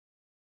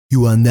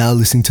You are now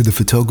listening to the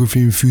Photography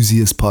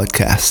Enthusiast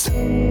Podcast.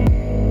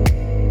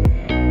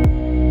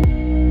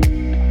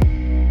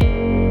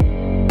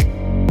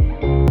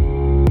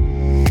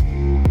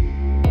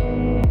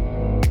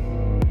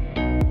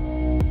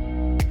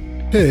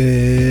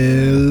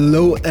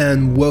 Hello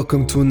and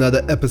welcome to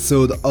another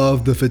episode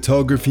of the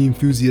Photography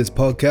Enthusiast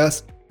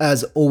Podcast.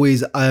 As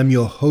always, I am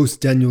your host,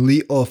 Daniel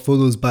Lee, or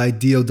Photos by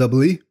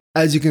DLEE.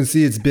 As you can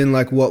see, it's been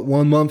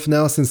 1 month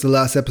now since the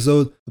last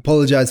episode.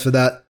 Apologize for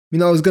that.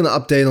 I was going to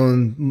update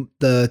on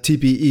the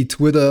TPE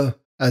Twitter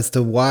as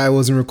to why I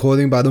wasn't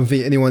recording, but I don't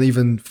think anyone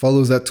even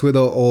follows that Twitter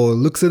or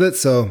looks at it,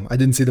 so I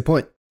didn't see the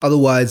point.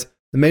 Otherwise,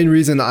 the main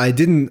reason I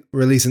didn't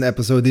release an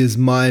episode is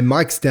my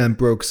mic stand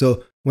broke.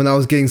 So when I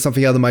was getting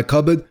something out of my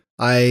cupboard,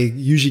 I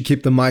usually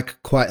keep the mic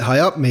quite high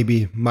up.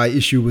 Maybe my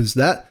issue was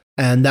that.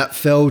 And that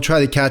fell,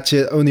 tried to catch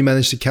it, only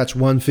managed to catch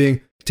one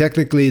thing.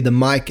 Technically, the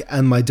mic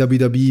and my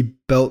WWE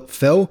belt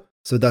fell.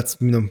 So that's,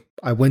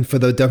 I went for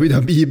the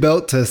WWE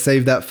belt to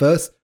save that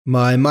first.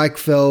 My mic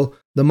fell.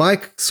 The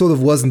mic sort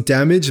of wasn't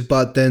damaged,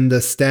 but then the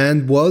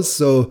stand was.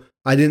 So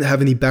I didn't have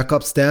any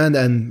backup stand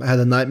and I had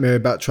a nightmare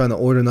about trying to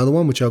order another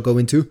one, which I'll go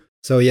into.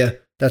 So yeah,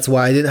 that's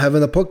why I didn't have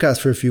a podcast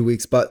for a few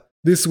weeks. But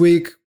this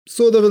week,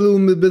 sort of a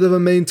little bit of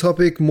a main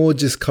topic, more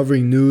just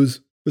covering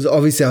news. Because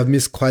obviously I've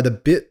missed quite a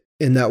bit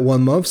in that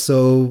 1 month.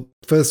 So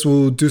first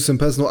we'll do some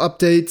personal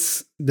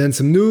updates, then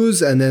some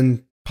news, and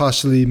then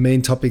partially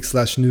main topic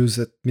 / news,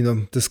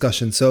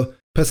 discussion. So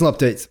personal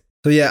updates.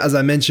 So yeah, as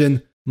I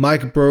mentioned,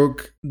 mic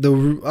broke.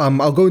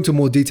 I'll go into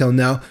more detail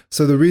now.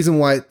 So the reason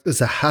why it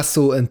was a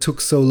hassle and took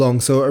so long.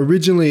 So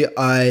originally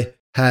I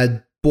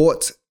had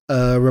bought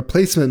a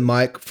replacement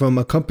mic from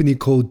a company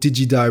called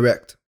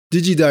DigiDirect.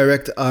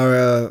 DigiDirect are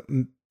a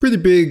pretty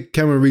big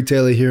camera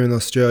retailer here in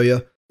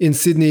Australia. In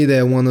Sydney,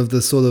 they're one of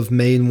the sort of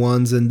main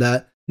ones and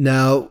that.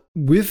 Now,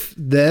 with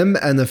them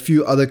and a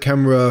few other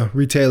camera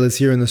retailers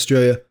here in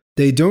Australia,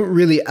 they don't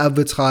really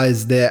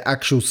advertise their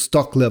actual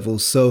stock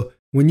levels. So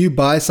when you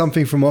buy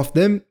something from off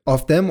them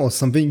or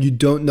something, you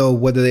don't know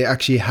whether they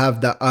actually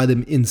have that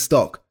item in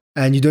stock,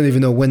 and you don't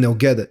even know when they'll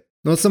get it.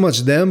 Not so much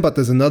them, but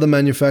there's another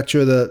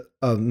manufacturer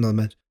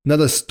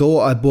another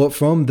store I bought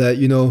from that,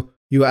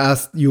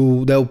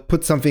 they'll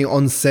put something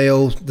on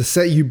sale. The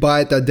set you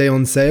buy it that day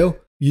on sale,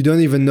 you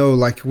don't even know,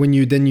 when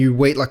you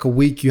wait a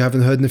week, you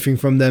haven't heard anything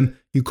from them,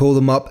 you call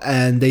them up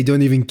and they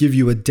don't even give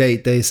you a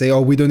date. They say,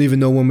 we don't even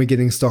know when we're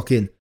getting stock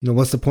in.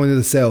 What's the point of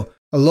the sale?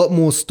 A lot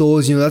more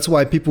stores, that's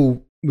why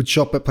people would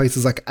shop at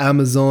places like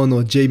Amazon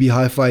or JB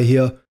Hi-Fi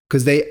here,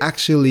 because they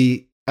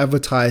actually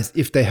advertise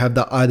if they have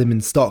that item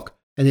in stock.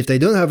 And if they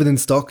don't have it in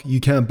stock,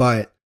 you can't buy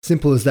it.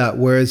 Simple as that.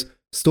 Whereas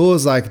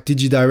stores like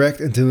DigiDirect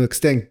and to an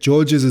extent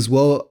George's as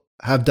well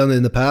have done it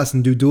in the past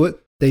and do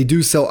it. They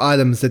do sell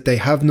items that they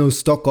have no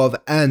stock of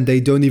and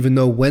they don't even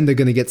know when they're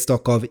going to get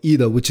stock of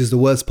either, which is the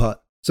worst part.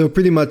 So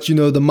pretty much,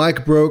 the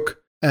mic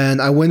broke and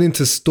I went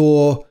into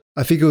store.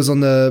 I think it was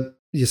on the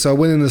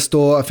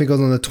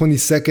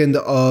 22nd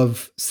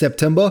of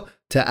September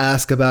to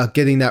ask about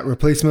getting that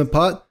replacement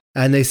part.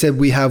 And they said,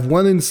 we have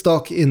one in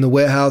stock in the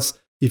warehouse.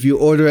 If you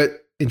order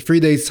it in 3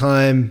 days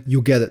time,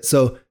 you'll get it.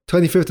 So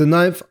 25th and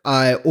 9th,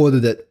 I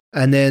ordered it.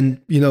 And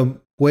then,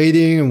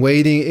 waiting and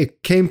waiting.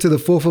 It came to the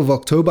 4th of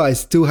October. I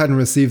still hadn't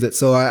received it.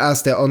 So I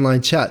asked their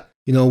online chat,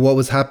 what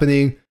was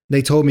happening.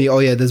 They told me,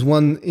 there's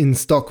one in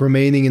stock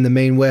remaining in the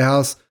main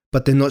warehouse,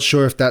 but they're not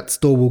sure if that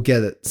store will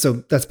get it.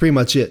 So that's pretty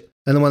much it.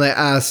 And then when I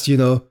asked,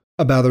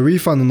 about a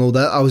refund and all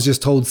that, I was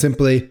just told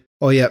simply,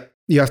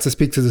 you have to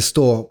speak to the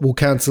store. We'll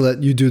cancel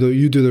it. You do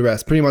the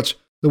rest. Pretty much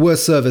the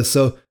worst service.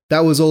 So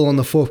that was all on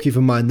the 4th, keep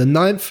in mind. The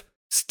 9th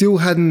still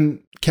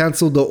hadn't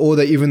canceled the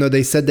order, even though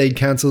they said they'd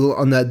cancel it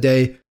on that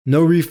day.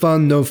 No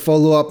refund, no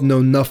follow-up,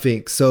 no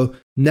nothing. So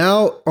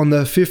now on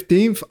the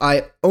 15th,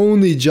 I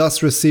only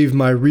just received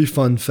my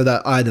refund for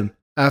that item.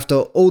 After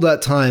all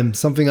that time,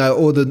 something I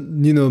ordered,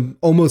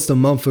 almost a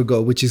month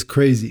ago, which is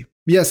crazy.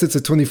 Yes, it's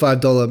a $25,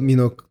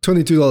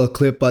 $22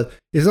 clip, but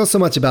it's not so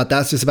much about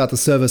that. It's just about the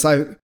service.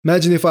 I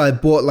imagine if I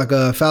had bought a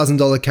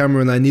 $1,000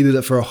 camera and I needed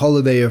it for a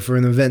holiday or for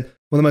an event,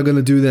 what am I going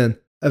to do then?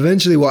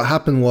 Eventually what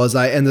happened was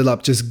I ended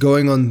up just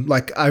going on,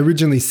 I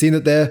originally seen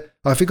it there.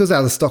 I think it was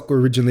out of stock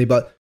originally,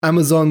 but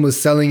Amazon was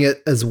selling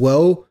it as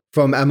well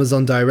from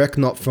Amazon Direct,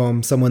 not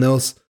from someone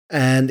else.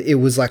 And it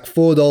was $4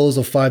 or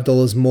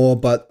 $5 more,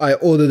 but I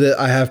ordered it.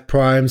 I have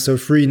Prime, so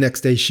free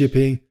next day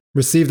shipping.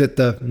 Received it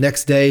the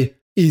next day.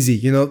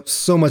 Easy,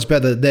 so much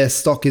better. Their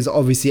stock is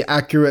obviously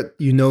accurate.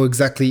 You know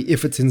exactly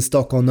if it's in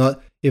stock or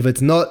not. If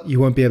it's not, you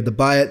won't be able to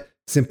buy it.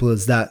 Simple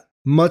as that.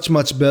 Much,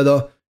 much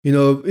better.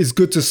 It's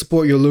good to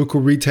support your local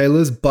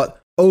retailers,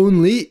 but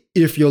only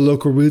if your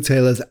local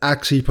retailers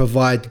actually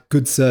provide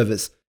good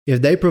service.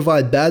 If they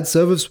provide bad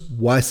service,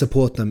 why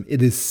support them?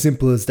 It is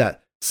simple as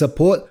that.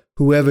 Support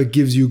whoever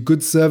gives you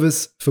good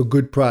service for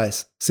good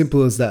price.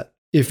 Simple as that.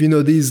 If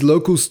these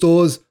local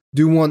stores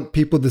do want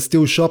people to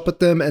still shop at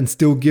them and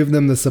still give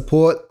them the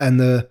support and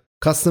the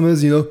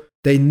customers,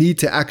 they need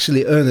to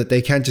actually earn it.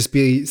 They can't just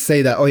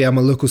say that, I'm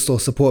a local store,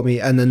 support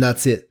me, and then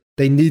that's it.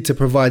 They need to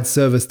provide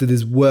service that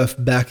is worth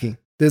backing.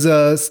 There's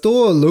a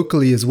store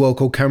locally as well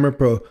called Camera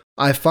Pro.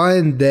 I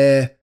find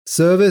their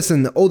service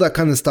and all that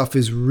kind of stuff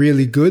is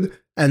really good.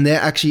 And they're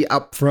actually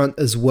upfront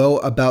as well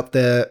about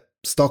their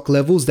stock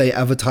levels. They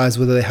advertise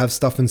whether they have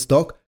stuff in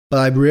stock, but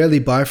I rarely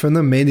buy from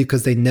them, mainly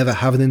because they never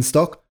have it in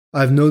stock.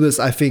 I've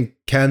noticed, I think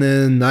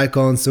Canon,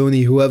 Nikon,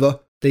 Sony, whoever,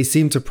 they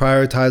seem to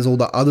prioritize all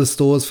the other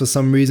stores for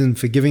some reason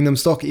for giving them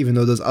stock, even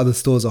though those other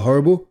stores are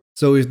horrible.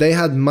 So if they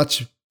had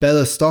much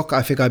better stock,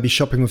 I think I'd be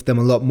shopping with them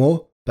a lot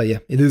more. But yeah,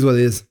 it is what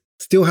it is.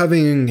 Still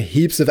having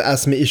heaps of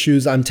asthma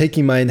issues. I'm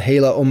taking my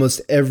inhaler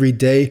almost every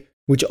day,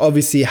 which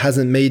obviously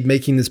hasn't made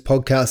making this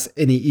podcast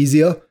any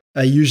easier.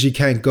 I usually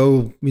can't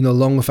go,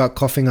 long without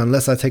coughing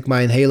unless I take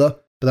my inhaler,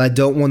 but I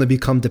don't want to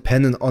become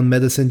dependent on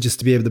medicine just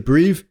to be able to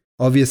breathe,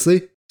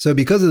 obviously. So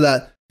because of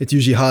that, it's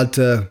usually hard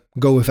to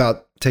go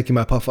without taking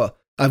my puffer.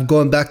 I've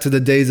gone back to the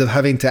days of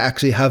having to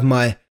actually have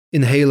my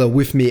inhaler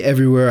with me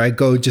everywhere I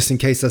go just in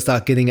case I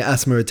start getting an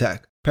asthma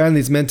attack. Apparently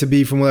it's meant to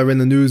be from what I read in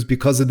the news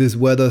because of this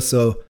weather,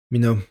 so,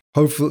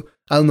 hopefully,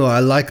 I don't know, I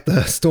like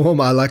the storm,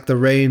 I like the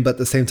rain, but at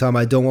the same time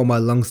I don't want my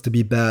lungs to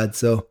be bad,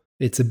 so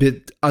it's a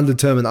bit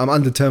undetermined. I'm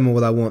undetermined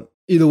what I want.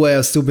 Either way,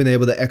 I've still been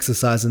able to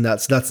exercise and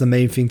so that's the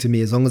main thing to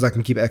me. As long as I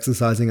can keep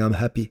exercising, I'm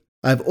happy.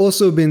 I've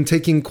also been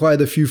taking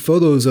quite a few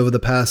photos over the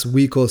past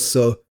week or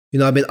so.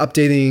 I've been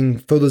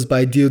updating Photos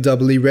by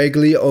DOE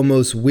regularly,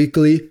 almost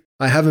weekly.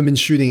 I haven't been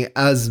shooting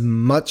as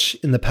much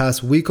in the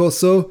past week or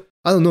so.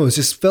 I don't know, it's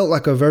just felt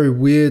like a very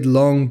weird,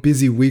 long,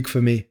 busy week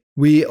for me.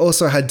 We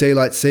also had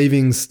daylight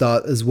savings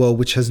start as well,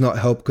 which has not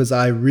helped because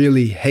I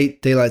really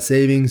hate daylight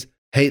savings,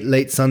 hate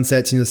late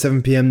sunsets,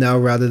 7 p.m. now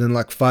rather than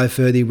like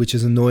 5:30, which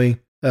is annoying.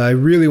 I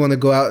really want to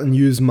go out and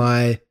use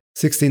my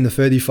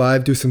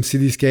 16-35, do some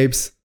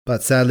cityscapes,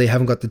 but sadly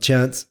haven't got the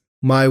chance.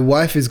 My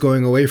wife is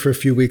going away for a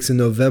few weeks in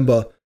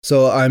November,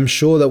 so I'm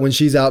sure that when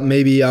she's out,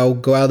 maybe I'll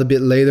go out a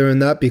bit later in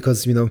that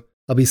because,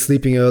 I'll be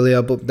sleeping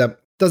earlier, but that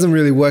doesn't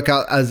really work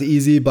out as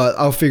easy, but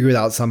I'll figure it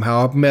out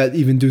somehow. I might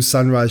even do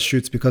sunrise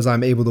shoots because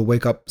I'm able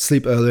to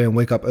sleep earlier and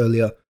wake up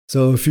earlier.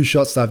 So a few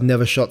shots that I've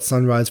never shot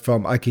sunrise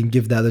from, I can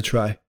give that a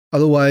try.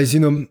 Otherwise,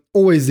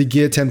 always the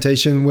gear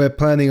temptation. We're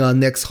planning our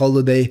next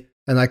holiday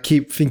and I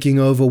keep thinking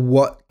over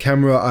what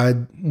gear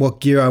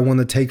I want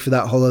to take for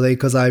that holiday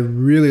because I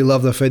really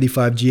love the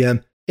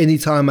 35GM.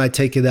 Anytime I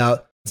take it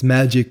out, it's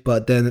magic,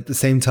 but then at the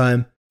same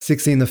time,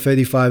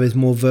 16-35 is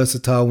more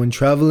versatile when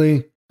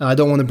traveling. I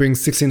don't want to bring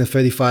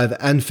 16-35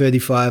 and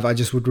 35. I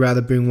just would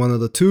rather bring one of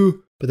the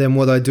two. But then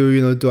what I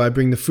do, do I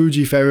bring the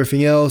Fuji for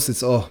everything else?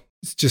 It's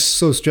just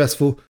so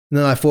stressful. And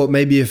then I thought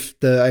maybe if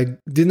I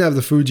didn't have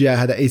the Fuji, I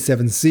had an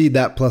A7C,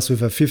 that plus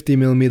with a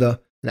 50mm,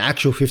 an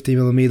actual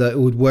 50mm, it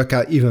would work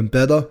out even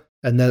better.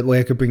 And that way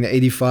I could bring the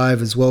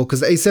 85 as well. Because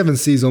the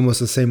A7C is almost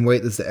the same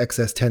weight as the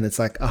XS10. It's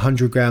like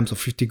 100 grams or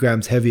 50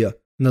 grams heavier.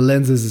 And the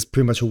lenses is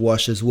pretty much a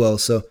wash as well.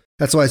 So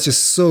that's why it's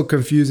just so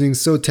confusing,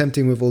 so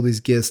tempting with all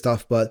these gear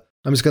stuff. But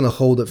I'm just going to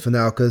hold it for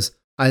now because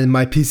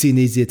my PC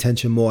needs the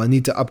attention more. I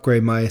need to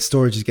upgrade, my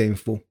storage is getting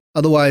full.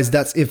 Otherwise,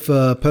 that's it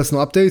for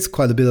personal updates.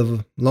 Quite a bit of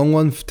a long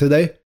one for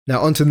today.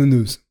 Now onto the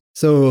news.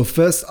 So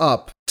first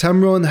up,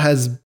 Tamron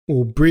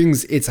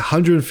brings its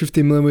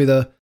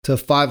 150mm to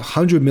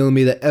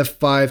 500mm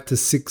f5 to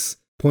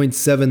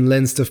 6.7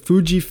 lens to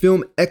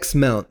Fujifilm X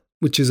mount,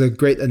 which is a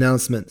great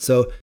announcement.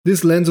 So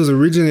this lens was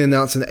originally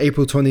announced in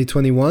April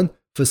 2021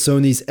 for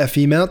Sony's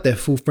FE mount, their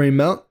full frame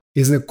mount.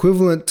 Is an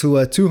equivalent to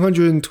a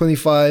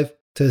 225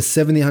 to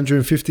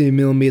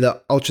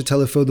 750mm ultra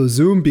telephoto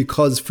zoom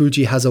because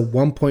Fuji has a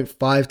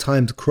 1.5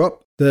 times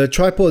crop. The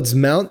tripod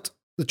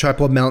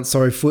mount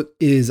foot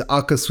is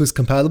Arca Swiss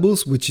compatible,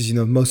 which is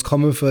most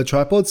common for a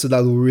tripod, so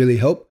that will really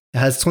help. It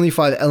has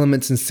 25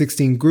 elements in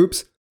 16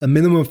 groups, a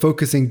minimum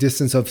focusing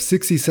distance of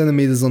 60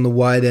 centimeters on the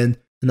wide end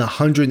and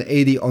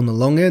 180 on the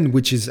long end,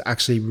 which is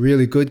actually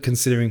really good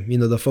considering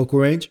the focal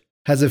range.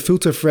 Has a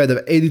filter thread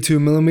of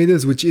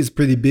 82mm, which is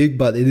pretty big,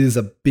 but it is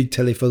a big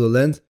telephoto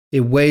lens.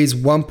 It weighs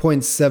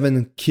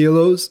 1.7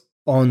 kilos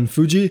on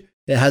Fuji.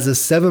 It has a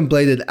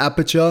 7-bladed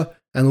aperture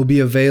and will be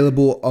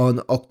available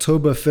on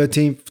October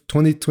 13th,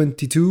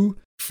 2022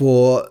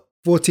 for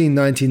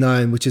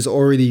 $14.99, which is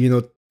already,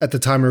 at the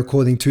time of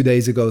recording 2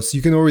 days ago. So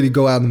you can already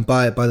go out and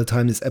buy it by the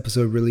time this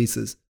episode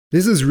releases.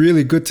 This is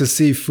really good to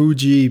see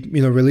Fuji,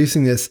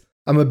 releasing this.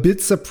 I'm a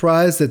bit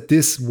surprised that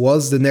this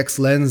was the next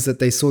lens that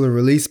they sort of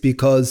released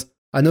because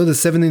I know the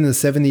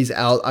 70-70 is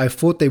out. I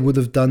thought they would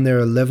have done their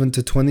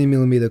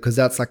 11-20mm because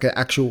that's like an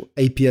actual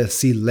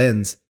APS-C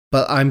lens.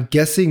 But I'm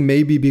guessing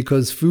maybe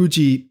because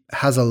Fuji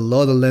has a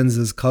lot of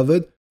lenses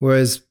covered,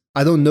 whereas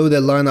I don't know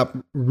their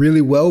lineup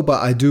really well,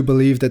 but I do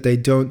believe that they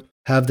don't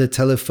have the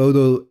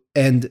telephoto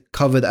end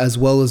covered as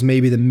well as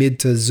maybe the mid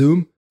to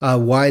zoom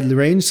wide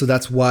range. So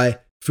that's why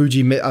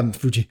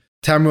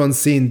Tamron's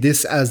seen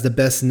this as the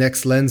best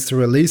next lens to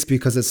release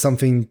because it's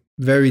something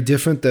very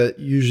different that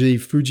usually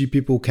Fuji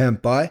people can't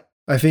buy.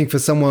 I think for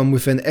someone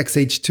with an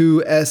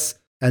X-H2S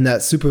and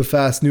that super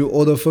fast new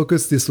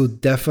autofocus, this will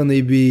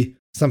definitely be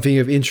something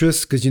of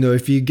interest because,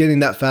 if you're getting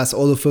that fast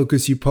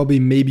autofocus, you probably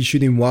may be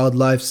shooting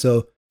wildlife.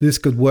 So this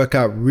could work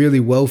out really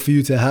well for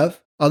you to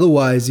have.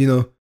 Otherwise,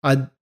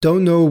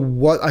 Don't know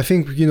what, I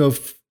think,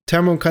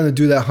 Tamron kind of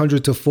do that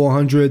 100 to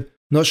 400.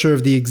 Not sure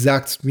of the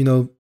exact,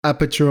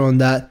 aperture on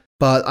that,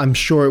 but I'm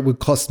sure it would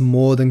cost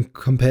more than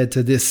compared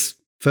to this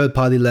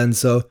third-party lens.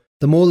 So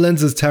the more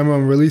lenses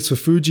Tamron release for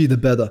Fuji, the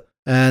better.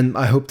 And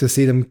I hope to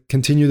see them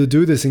continue to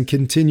do this and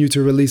continue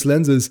to release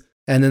lenses.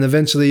 And then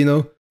eventually,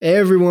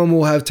 everyone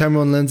will have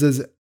Tamron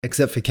lenses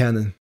except for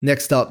Canon.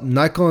 Next up,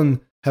 Nikon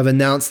have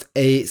announced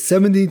a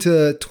 70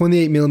 to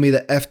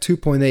 28mm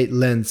f2.8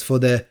 lens for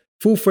their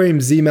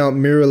full-frame Z-mount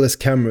mirrorless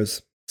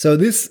cameras. So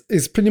this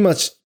is pretty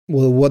much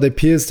what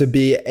appears to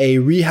be a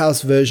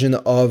rehouse version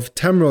of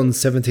Tamron's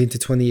 17 to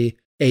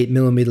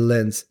 28mm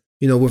lens,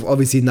 with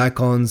obviously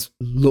Nikon's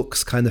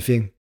looks kind of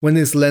thing. When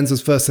this lens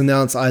was first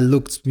announced, I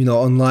looked,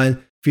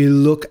 online. If you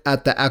look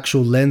at the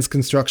actual lens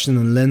construction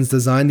and lens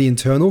design, the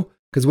internal,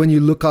 because when you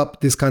look up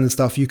this kind of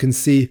stuff, you can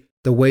see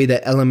the way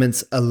the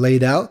elements are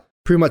laid out.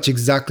 Pretty much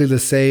exactly the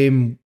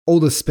same. All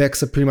the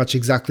specs are pretty much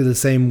exactly the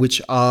same,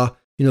 which are,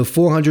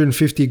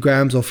 450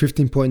 grams or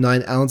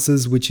 15.9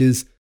 ounces, which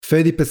is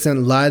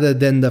 30% lighter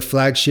than the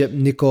flagship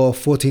Nikkor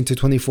 14 to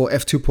 24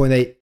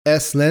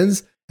 f2.8s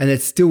lens. And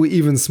it's still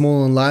even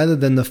smaller and lighter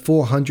than the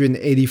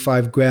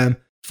 485 gram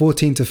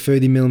 14 to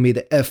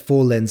 30mm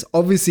f4 lens.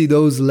 Obviously,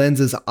 those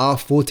lenses are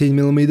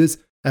 14mm,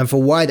 and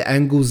for wide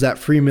angles, that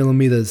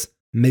 3mm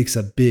makes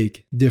a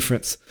big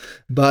difference.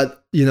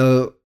 But,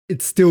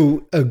 it's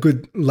still a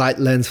good light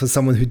lens for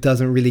someone who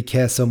doesn't really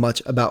care so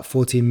much about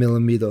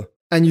 14mm.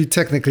 And you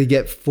technically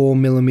get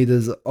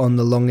 4mm on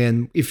the long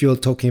end if you're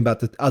talking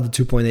about the other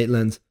 2.8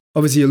 lens.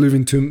 Obviously, you're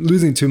losing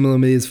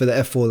 2mm for the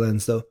f4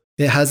 lens though.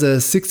 It has a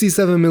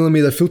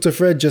 67mm filter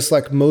thread, just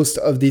like most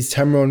of these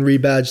Tamron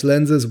rebadged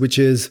lenses, which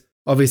is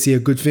obviously a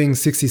good thing.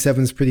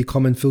 67 is pretty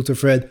common filter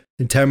thread,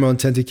 and Tamron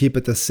tend to keep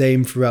it the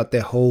same throughout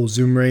their whole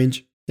zoom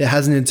range. It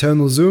has an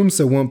internal zoom,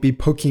 so it won't be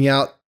poking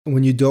out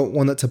when you don't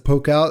want it to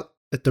poke out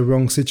at the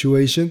wrong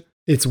situation.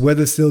 It's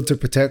weather sealed to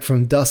protect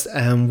from dust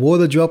and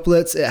water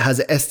droplets. It has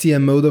an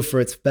STM motor for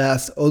its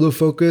fast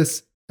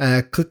autofocus,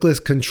 a clickless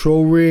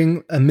control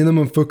ring, a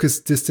minimum focus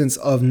distance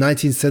of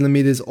 19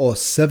 centimeters or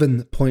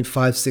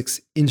 7.56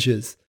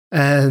 inches.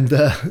 And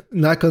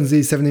Nikon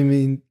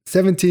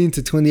Z17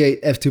 to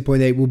 28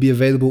 f2.8 will be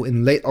available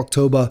in late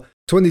October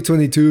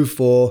 2022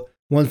 for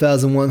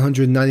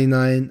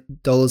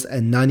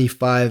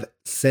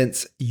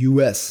 $1,199.95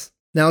 US.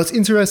 Now, it's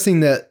interesting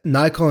that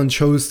Nikon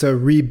chose to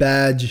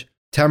rebadge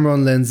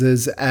Tamron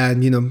lenses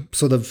and,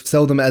 sort of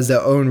sell them as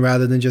their own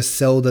rather than just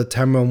sell the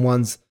Tamron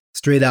ones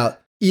straight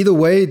out. Either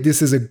way,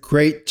 this is a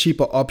great,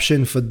 cheaper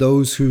option for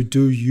those who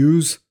do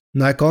use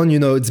Nikon.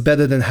 It's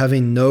better than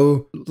having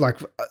no,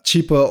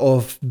 cheaper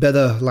or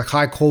better,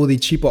 high quality,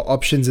 cheaper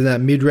options in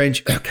that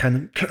mid-range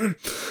Canon.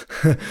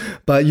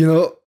 But,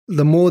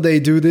 the more they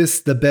do this,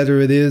 the better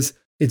it is.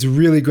 It's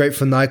really great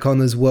for Nikon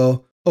as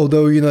well.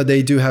 Although,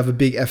 they do have a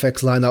big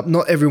FX lineup.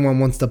 Not everyone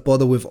wants to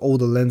bother with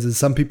older lenses.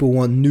 Some people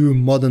want new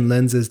modern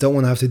lenses, don't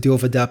want to have to deal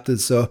with adapters.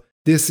 So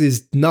this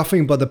is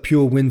nothing but a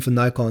pure win for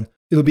Nikon.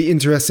 It'll be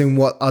interesting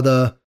what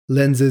other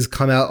lenses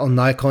come out on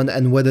Nikon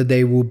and whether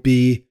they will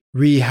be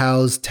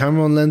rehoused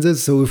Tamron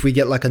lenses. So if we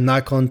get a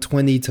Nikon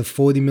 20 to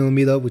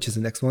 40mm, which is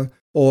the next one,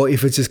 or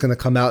if it's just going to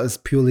come out as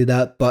purely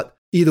that. But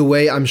either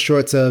way, I'm sure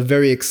it's a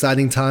very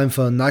exciting time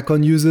for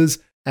Nikon users.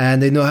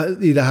 And they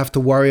either have to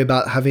worry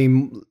about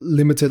having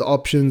limited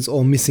options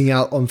or missing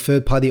out on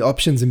third-party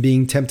options and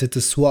being tempted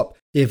to swap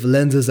if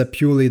lenses are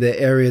purely the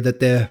area that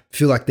they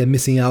feel like they're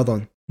missing out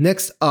on.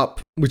 Next up,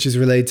 which is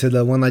related to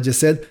the one I just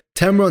said,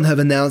 Tamron have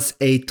announced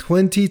a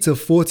 20 to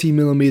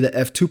 40mm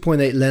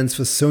f2.8 lens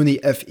for Sony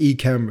FE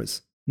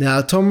cameras.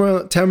 Now,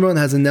 Tamron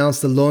has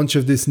announced the launch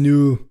of this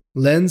new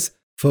lens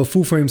for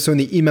full-frame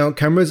Sony E-mount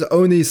cameras.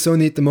 Only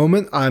Sony at the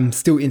moment. I'm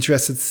still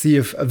interested to see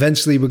if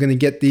eventually we're going to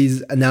get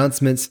these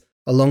announcements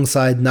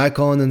alongside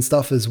Nikon and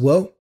stuff as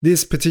well.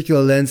 This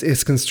particular lens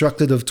is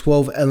constructed of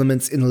 12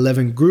 elements in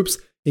 11 groups,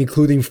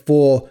 including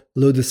 4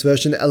 low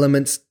dispersion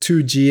elements,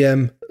 2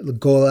 GM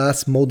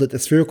glass molded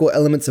spherical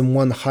elements, and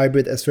 1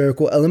 hybrid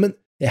spherical element.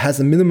 It has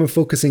a minimum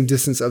focusing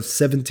distance of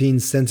 17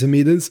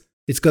 centimeters.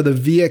 It's got a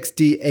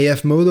VXD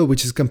AF motor,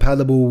 which is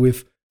compatible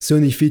with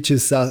Sony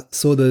features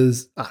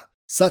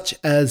such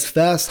as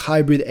fast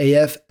hybrid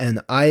AF and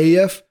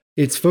IAF.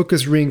 Its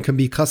focus ring can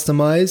be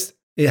customized.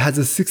 It has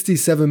a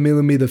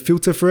 67mm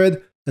filter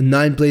thread, a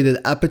 9-bladed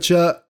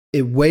aperture.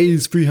 It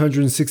weighs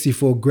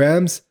 364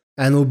 grams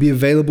and will be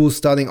available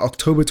starting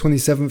October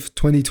 27th,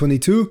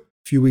 2022, a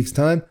few weeks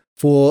time,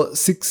 for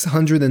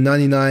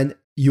 $699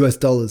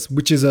 US,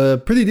 which is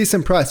a pretty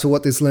decent price for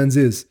what this lens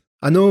is.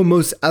 I know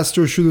most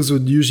astro shooters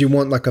would usually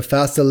want a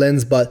faster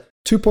lens, but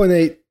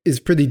 2.8 is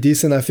pretty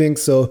decent, I think.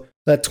 So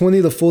that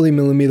 20 to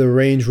 40mm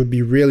range would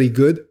be really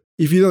good.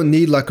 If you don't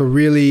need a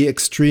really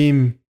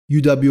extreme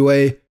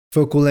UWA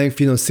focal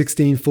length,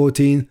 16,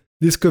 14,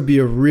 this could be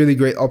a really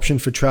great option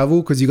for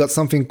travel because you got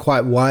something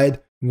quite wide,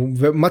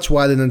 much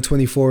wider than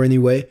 24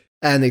 anyway,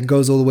 and it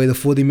goes all the way to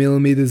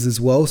 40mm as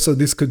well. So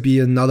this could be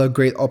another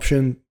great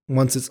option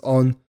once it's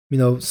on,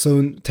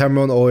 soon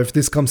Tamron, or if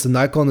this comes to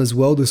Nikon as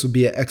well, this would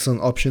be an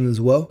excellent option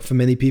as well for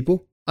many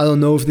people. I don't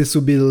know if this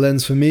will be the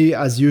lens for me.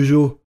 As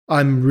usual,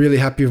 I'm really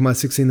happy with my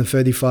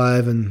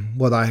 16-35 and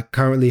what I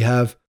currently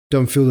have.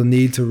 Don't feel the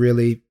need to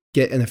really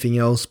get anything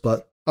else,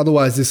 but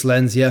otherwise this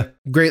lens, yeah,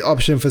 great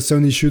option for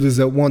Sony shooters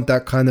that want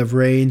that kind of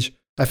range.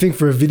 I think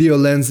for a video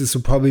lens, this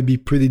will probably be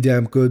pretty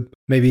damn good.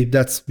 Maybe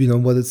that's,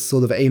 what it's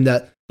sort of aimed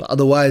at. But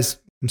otherwise,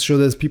 I'm sure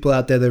there's people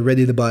out there that are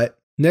ready to buy it.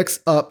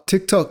 Next up,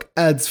 TikTok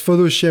adds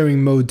photo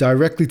sharing mode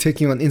directly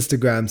taking on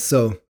Instagram.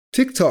 So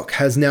TikTok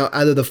has now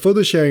added a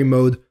photo sharing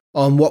mode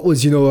on what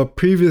was, a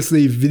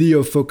previously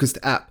video focused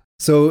app.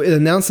 So it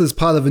announced as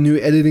part of a new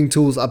editing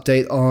tools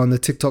update on the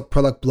TikTok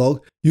product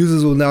blog,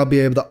 users will now be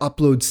able to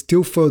upload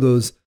still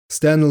photos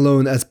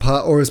standalone as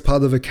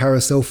part of a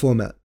carousel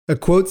format. A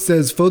quote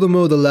says, photo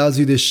mode allows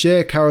you to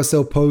share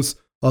carousel posts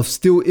of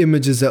still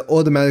images that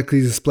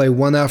automatically display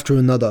one after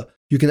another.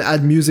 You can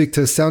add music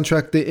to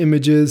soundtrack the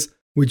images,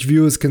 which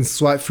viewers can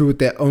swipe through at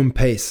their own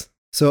pace.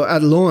 So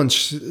at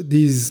launch,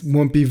 these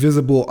won't be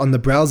visible on the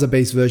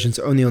browser-based versions,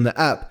 only on the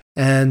app.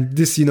 And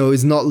this,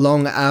 is not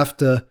long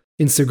after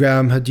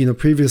Instagram had,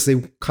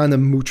 previously kind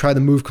of tried to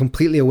move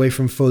completely away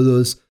from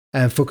photos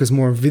and focus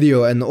more on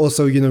video. And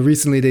also,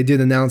 recently they did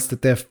announce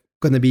that they're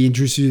going to be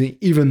introducing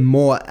even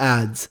more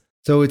ads.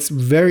 So it's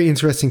very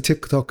interesting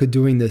TikTok are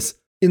doing this.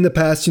 In the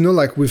past,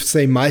 like with,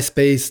 say,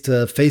 MySpace to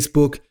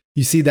Facebook,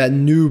 you see that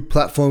new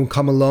platform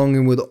come along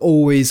and would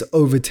always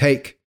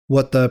overtake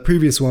what the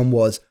previous one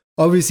was.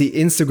 Obviously,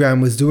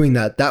 Instagram was doing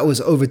that. That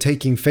was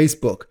overtaking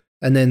Facebook.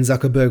 And then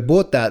Zuckerberg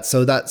bought that.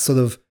 So that sort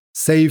of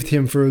saved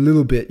him for a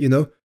little bit,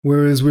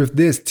 Whereas with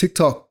this,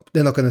 TikTok,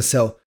 they're not going to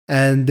sell.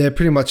 And they're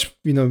pretty much,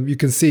 you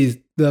can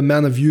see the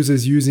amount of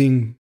users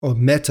using, or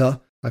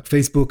Meta, like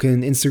Facebook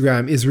and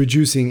Instagram, is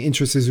reducing.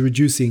 Interest is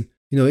reducing.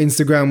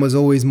 Instagram was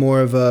always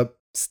more of a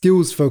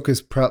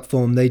stills-focused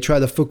platform. They try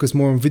to focus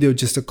more on video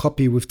just to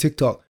copy with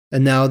TikTok.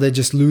 And now they're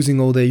just losing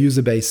all their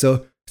user base.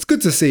 So it's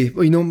good to see.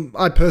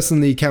 I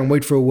personally can't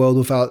wait for a world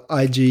without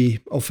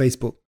IG or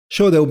Facebook.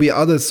 Sure, there will be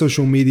other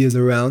social medias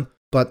around,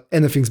 but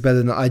anything's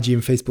better than IG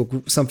and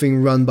Facebook,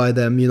 something run by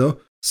them,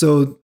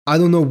 So I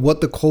don't know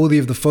what the quality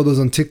of the photos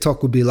on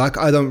TikTok would be like.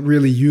 I don't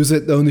really use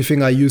it. The only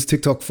thing I use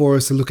TikTok for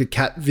is to look at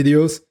cat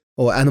videos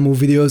or animal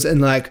videos.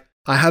 And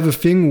I have a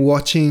thing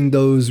watching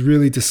those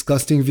really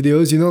disgusting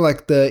videos,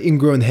 like the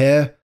ingrown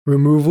hair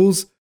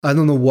removals. I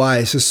don't know why.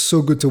 It's just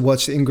so good to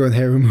watch the ingrown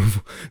hair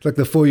removal, like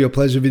the For Your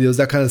Pleasure videos,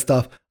 that kind of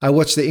stuff. I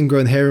watch the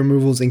ingrown hair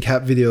removals and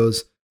cat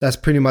videos. That's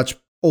pretty much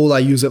all I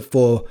use it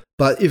for.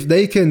 But if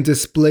they can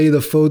display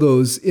the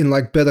photos in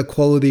better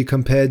quality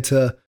compared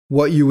to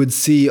what you would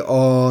see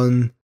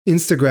on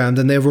Instagram,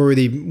 then they're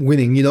already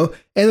winning,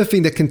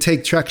 Anything that can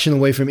take traction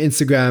away from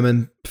Instagram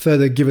and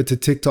further give it to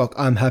TikTok,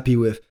 I'm happy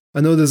with.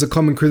 I know there's a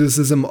common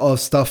criticism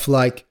of stuff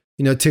like,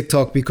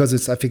 TikTok,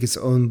 because I think it's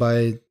owned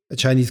by a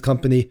Chinese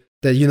company,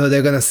 that,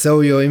 they're going to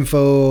sell your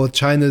info,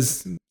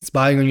 China's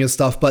spying on your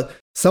stuff, but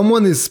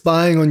someone is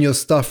spying on your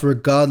stuff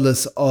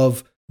regardless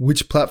of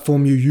which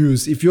platform you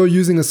use. If you're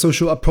using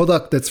a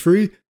product that's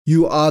free,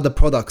 you are the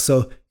product.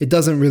 So it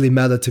doesn't really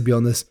matter, to be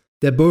honest.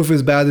 They're both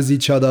as bad as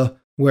each other.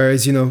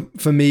 Whereas,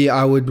 for me,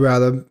 I would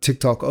rather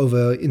TikTok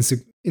over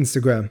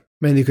Instagram.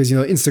 Mainly because,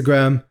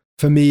 Instagram,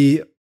 for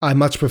me, I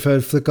much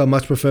preferred Flickr,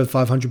 much preferred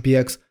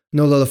 500px. I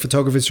know a lot of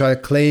photographers try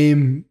to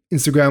claim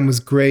Instagram was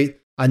great.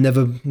 I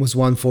never was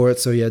one for it.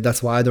 So yeah,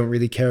 that's why I don't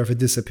really care if it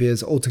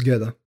disappears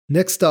altogether.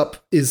 Next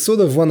up is sort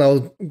of one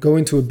I'll go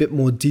into a bit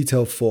more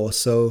detail for.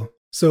 So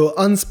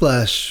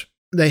Unsplash,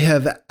 they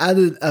have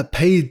added a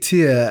paid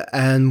tier,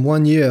 and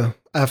 1 year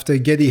after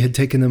Getty had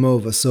taken them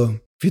over. So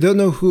if you don't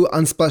know who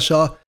Unsplash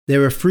are,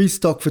 they're a free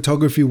stock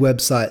photography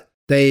website.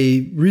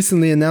 They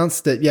recently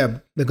announced that,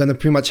 they're going to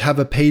pretty much have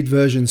a paid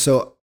version.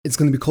 So it's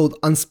going to be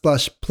called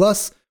Unsplash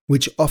Plus,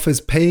 which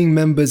offers paying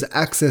members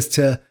access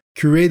to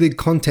curated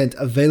content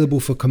available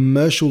for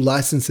commercial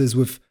licenses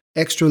with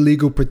extra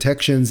legal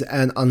protections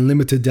and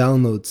unlimited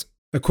downloads.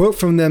 A quote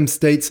from them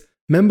states,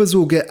 "Members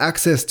will get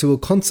access to a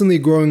constantly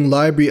growing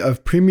library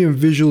of premium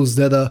visuals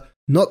that are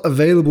not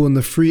available in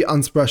the free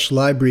Unsplash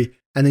library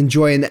and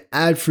enjoy an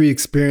ad-free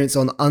experience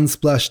on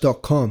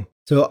unsplash.com.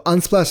 So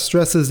Unsplash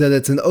stresses that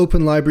its an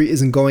open library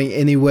isn't going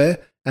anywhere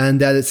and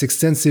that its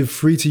extensive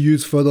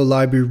free-to-use photo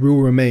library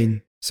will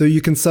remain. So you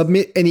can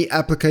submit any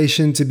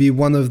application to be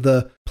one of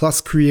the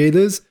Plus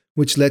creators,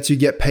 which lets you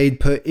get paid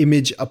per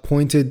image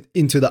appointed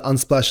into the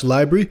Unsplash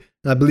library.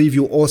 And I believe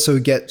you'll also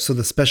get sort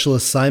of special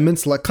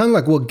assignments, kind of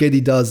like what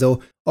Getty does.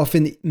 They'll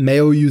often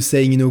mail you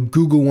saying,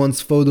 Google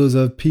wants photos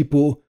of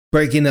people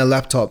breaking their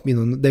laptop. They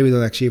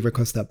don't actually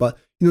request that, but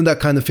that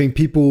kind of thing.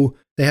 People,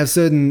 they have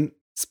certain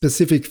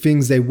specific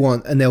things they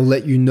want and they'll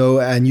let you know,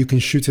 and you can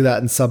shoot to that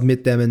and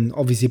submit them, and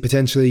obviously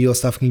potentially your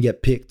stuff can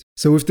get picked.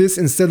 So with this,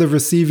 instead of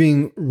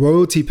receiving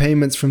royalty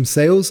payments from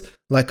sales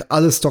like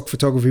other stock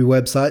photography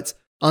websites,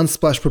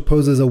 Unsplash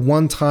proposes a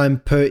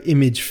one-time per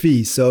image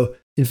fee. So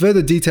in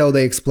further detail,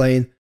 they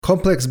explain,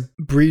 complex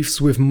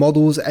briefs with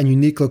models and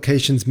unique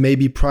locations may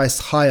be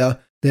priced higher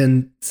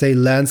than, say,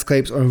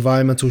 landscapes or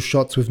environmental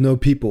shots with no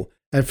people.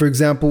 And for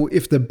example,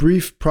 if the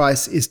brief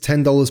price is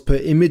 $10 per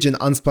image and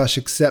Unsplash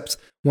accepts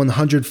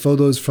 100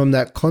 photos from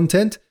that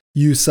content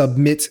you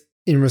submit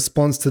in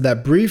response to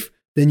that brief,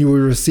 then you will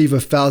receive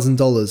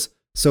 $1,000.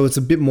 So it's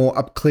a bit more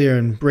up clear,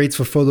 and rates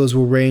for photos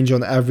will range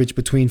on average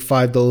between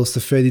 $5 to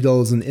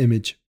 $30 an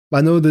image.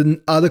 I know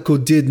the article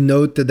did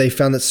note that they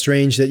found it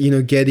strange that,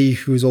 Getty,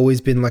 who's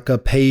always been like a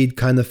paid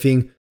kind of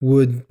thing,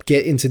 would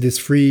get into this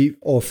free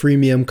or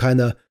freemium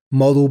kind of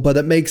model, but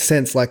it makes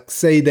sense. Like,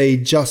 say they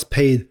just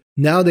paid,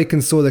 now they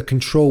can sort of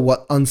control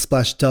what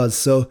Unsplash does.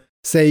 So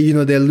say,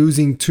 they're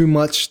losing too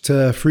much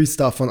to free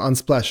stuff on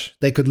Unsplash.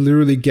 They could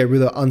literally get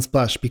rid of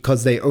Unsplash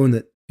because they own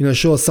it.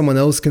 Sure, someone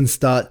else can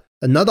start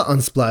another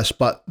Unsplash,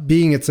 but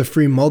being it's a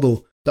free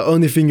model, the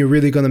only thing you're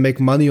really going to make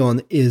money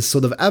on is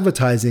sort of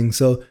advertising.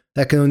 So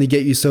that can only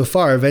get you so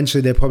far.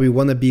 Eventually, they probably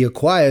want to be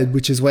acquired,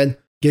 which is when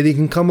Getty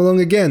can come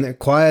along again,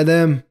 acquire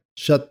them,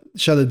 shut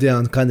it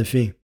down kind of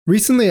thing.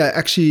 Recently, I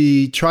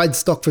actually tried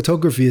stock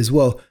photography as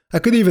well. I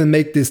could even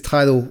make this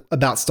title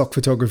about stock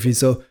photography.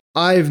 So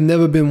I've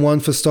never been one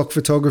for stock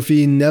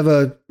photography,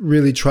 never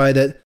really tried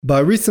it.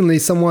 But recently,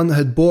 someone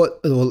had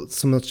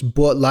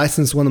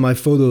licensed one of my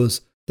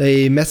photos.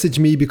 They messaged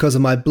me because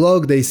of my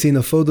blog. They seen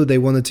a photo they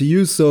wanted to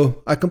use,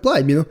 so I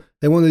complied.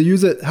 They wanted to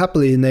use it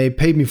happily, and they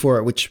paid me for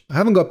it, which I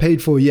haven't got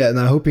paid for yet, and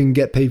I hope I can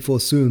get paid for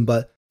soon,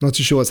 but not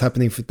too sure what's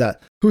happening with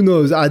that. Who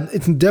knows?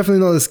 It's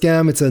definitely not a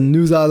scam. It's a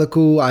news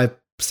article. I've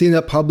seen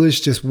it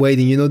published, just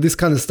waiting. This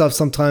kind of stuff,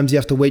 sometimes you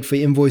have to wait for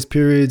invoice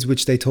periods,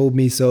 which they told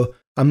me, so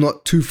I'm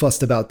not too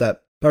fussed about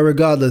that. But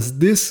regardless,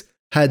 this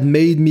had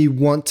made me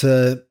want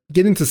to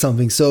get into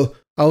something. So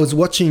I was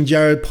watching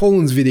Jared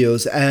Pollin's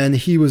videos, and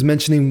he was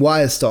mentioning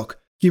Wirestock.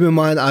 Keep in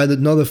mind,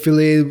 I'm not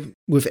affiliated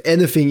with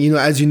anything.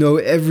 As you know,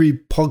 every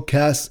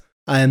podcast,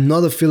 I am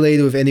not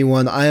affiliated with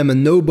anyone. I am a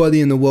nobody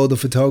in the world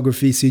of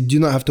photography, so you do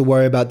not have to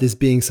worry about this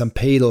being some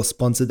paid or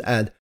sponsored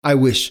ad. I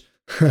wish.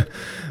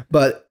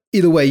 But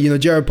either way,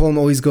 Jared Pollin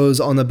always goes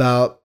on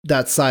about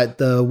that site,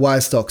 the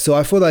Wirestock. So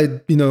I thought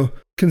I'd,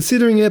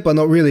 considering it, but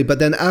not really. But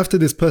then after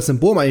this person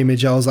bought my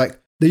image, I was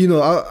like,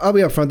 I'll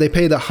be upfront. They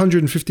paid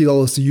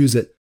 $150 to use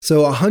it.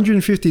 So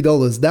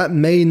 $150, that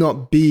may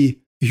not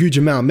be a huge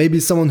amount. Maybe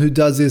someone who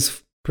does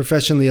this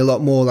professionally a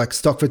lot more, like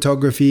stock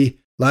photography,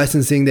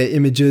 licensing their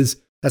images,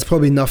 that's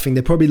probably nothing.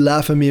 They probably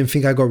laugh at me and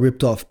think I got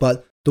ripped off.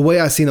 But the way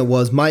I seen it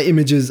was, my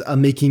images are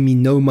making me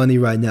no money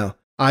right now.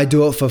 I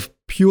do it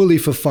purely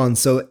for fun.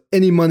 So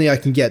any money I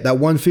can get, that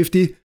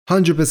 $150,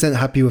 100%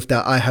 happy with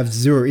that. I have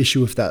zero issue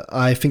with that.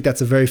 I think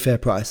that's a very fair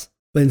price.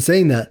 But in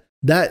saying that,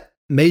 that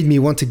made me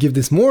want to give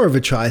this more of a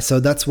try.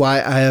 So that's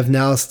why I have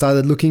now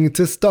started looking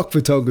into stock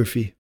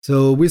photography.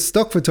 So with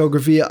stock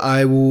photography,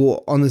 I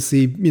will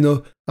honestly,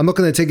 I'm not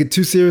going to take it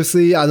too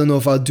seriously. I don't know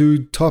if I'll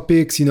do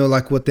topics,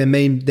 like what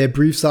their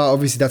briefs are.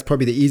 Obviously, that's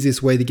probably the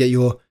easiest way to get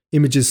your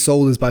images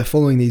sold is by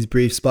following these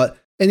briefs. But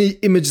any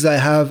images I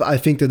have, I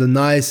think that are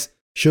nice,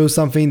 show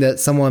something that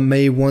someone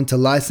may want to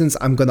license,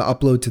 I'm going to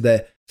upload to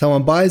there.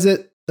 Someone buys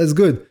it, that's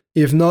good.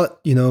 If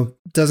not,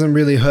 doesn't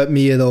really hurt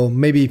me at all.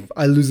 Maybe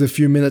I lose a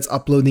few minutes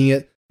uploading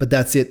it, but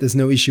that's it. There's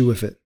no issue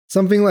with it.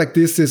 Something like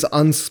this is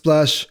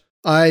Unsplash.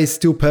 I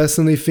still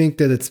personally think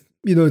that it's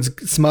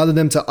smarter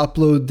them to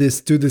upload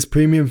this, do this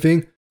premium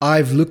thing.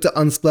 I've looked at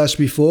Unsplash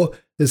before.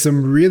 There's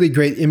some really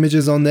great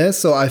images on there.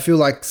 So I feel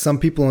like some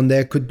people on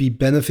there could be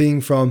benefiting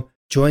from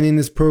joining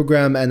this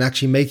program and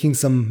actually making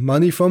some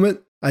money from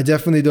it. I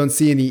definitely don't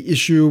see any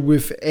issue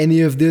with any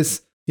of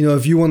this.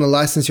 If you want to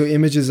license your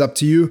images, up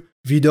to you.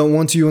 If you don't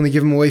want to, you want to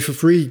give them away for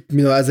free.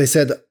 As I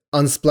said,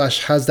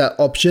 Unsplash has that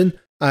option.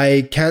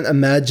 I can't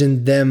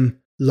imagine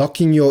them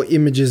locking your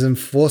images and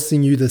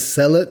forcing you to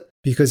sell it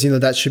because,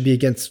 that should be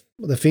against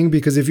the thing.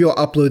 Because if you're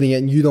uploading it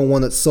and you don't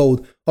want it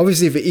sold,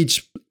 obviously for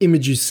each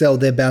image you sell,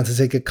 they're bound to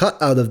take a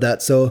cut out of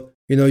that. So,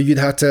 you'd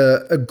have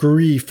to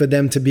agree for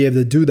them to be able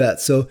to do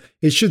that. So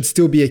it should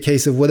still be a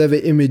case of whatever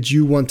image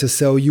you want to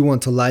sell, you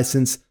want to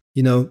license,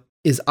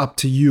 is up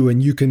to you,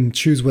 and you can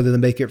choose whether to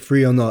make it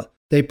free or not.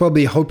 They're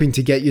probably hoping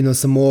to get,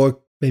 some more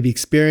maybe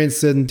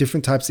experience in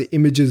different types of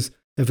images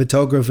and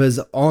photographers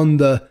on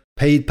the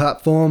paid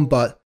platform.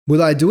 But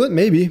would I do it?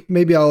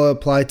 Maybe I'll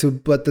apply to,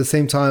 but at the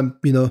same time,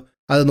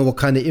 I don't know what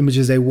kind of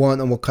images they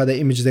want and what kind of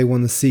images they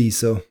want to see.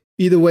 So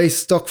either way,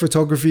 stock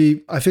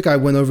photography, I think I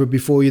went over it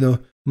before,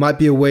 might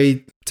be a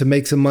way to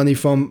make some money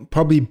from,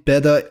 probably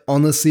better,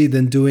 honestly,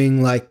 than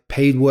doing like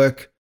paid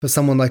work for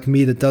someone like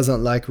me that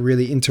doesn't like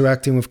really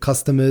interacting with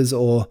customers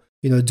or,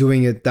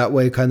 doing it that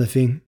way kind of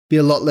thing. Be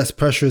a lot less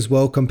pressure as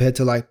well compared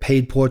to like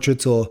paid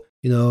portraits or,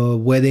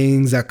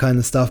 weddings, that kind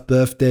of stuff,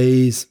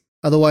 birthdays.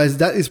 Otherwise,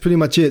 that is pretty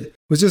much it. It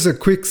was just a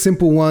quick,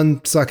 simple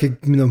one so I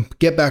could,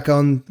 get back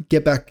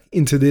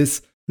into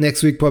this.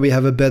 Next week, probably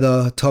have a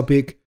better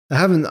topic.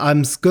 I'm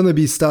going to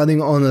be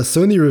starting on a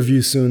Sony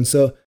review soon.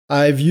 So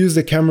I've used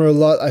the camera a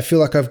lot. I feel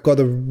like I've got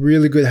a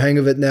really good hang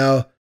of it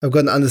now. I've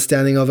got an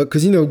understanding of it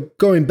because,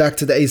 going back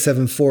to the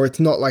A7 IV, it's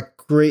not like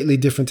greatly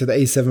different to the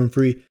A7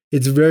 III.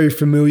 It's very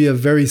familiar,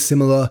 very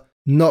similar,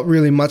 not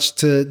really much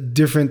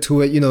different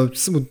to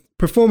it,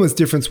 performance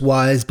difference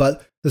wise,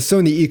 but the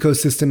Sony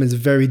ecosystem is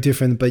very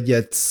different. But yeah,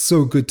 it's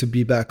so good to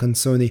be back on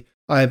Sony.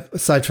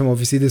 Aside from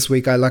obviously this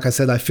week, like I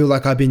said, I feel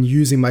like I've been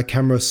using my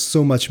camera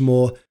so much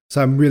more.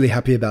 So I'm really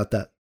happy about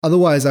that.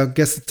 Otherwise, I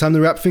guess it's time to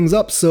wrap things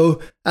up.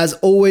 So as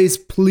always,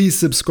 please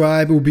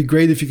subscribe. It would be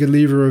great if you could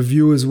leave a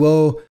review as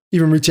well.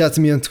 Even reach out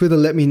to me on Twitter.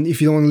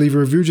 If you don't want to leave a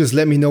review, just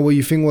let me know what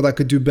you think, what I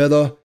could do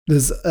better.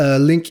 There's a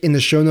link in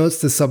the show notes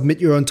to submit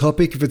your own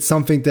topic. If it's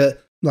something that,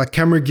 like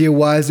camera gear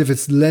wise, if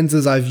it's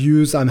lenses I've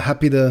used, I'm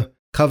happy to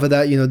cover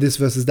that, this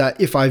versus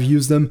that, if I've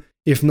used them.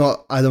 If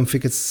not, I don't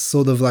think it's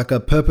sort of like a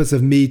purpose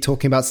of me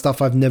talking about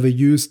stuff I've never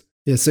used.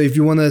 Yeah, so if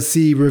you want to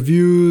see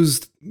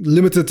reviews,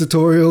 limited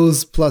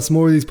tutorials, plus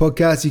more of these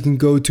podcasts, you can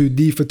go to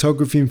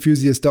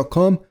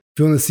thephotographyenthusiast.com. If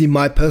you want to see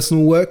my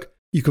personal work,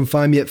 you can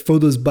find me at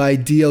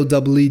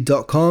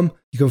photosbydlwe.com.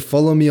 You can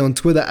follow me on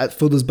Twitter at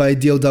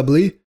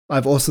photosbydlwe.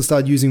 I've also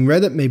started using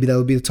Reddit. Maybe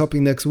that'll be the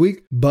topic next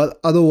week. But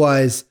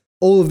otherwise,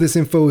 all of this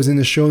info is in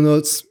the show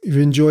notes. If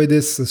you enjoy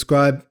this,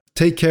 subscribe.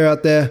 Take care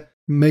out there.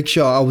 Make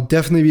sure I will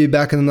definitely be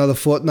back in another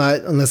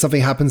fortnight unless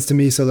something happens to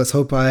me. So let's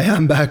hope I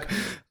am back.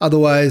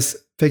 Otherwise,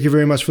 thank you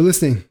very much for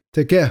listening.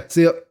 Take care.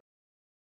 See ya.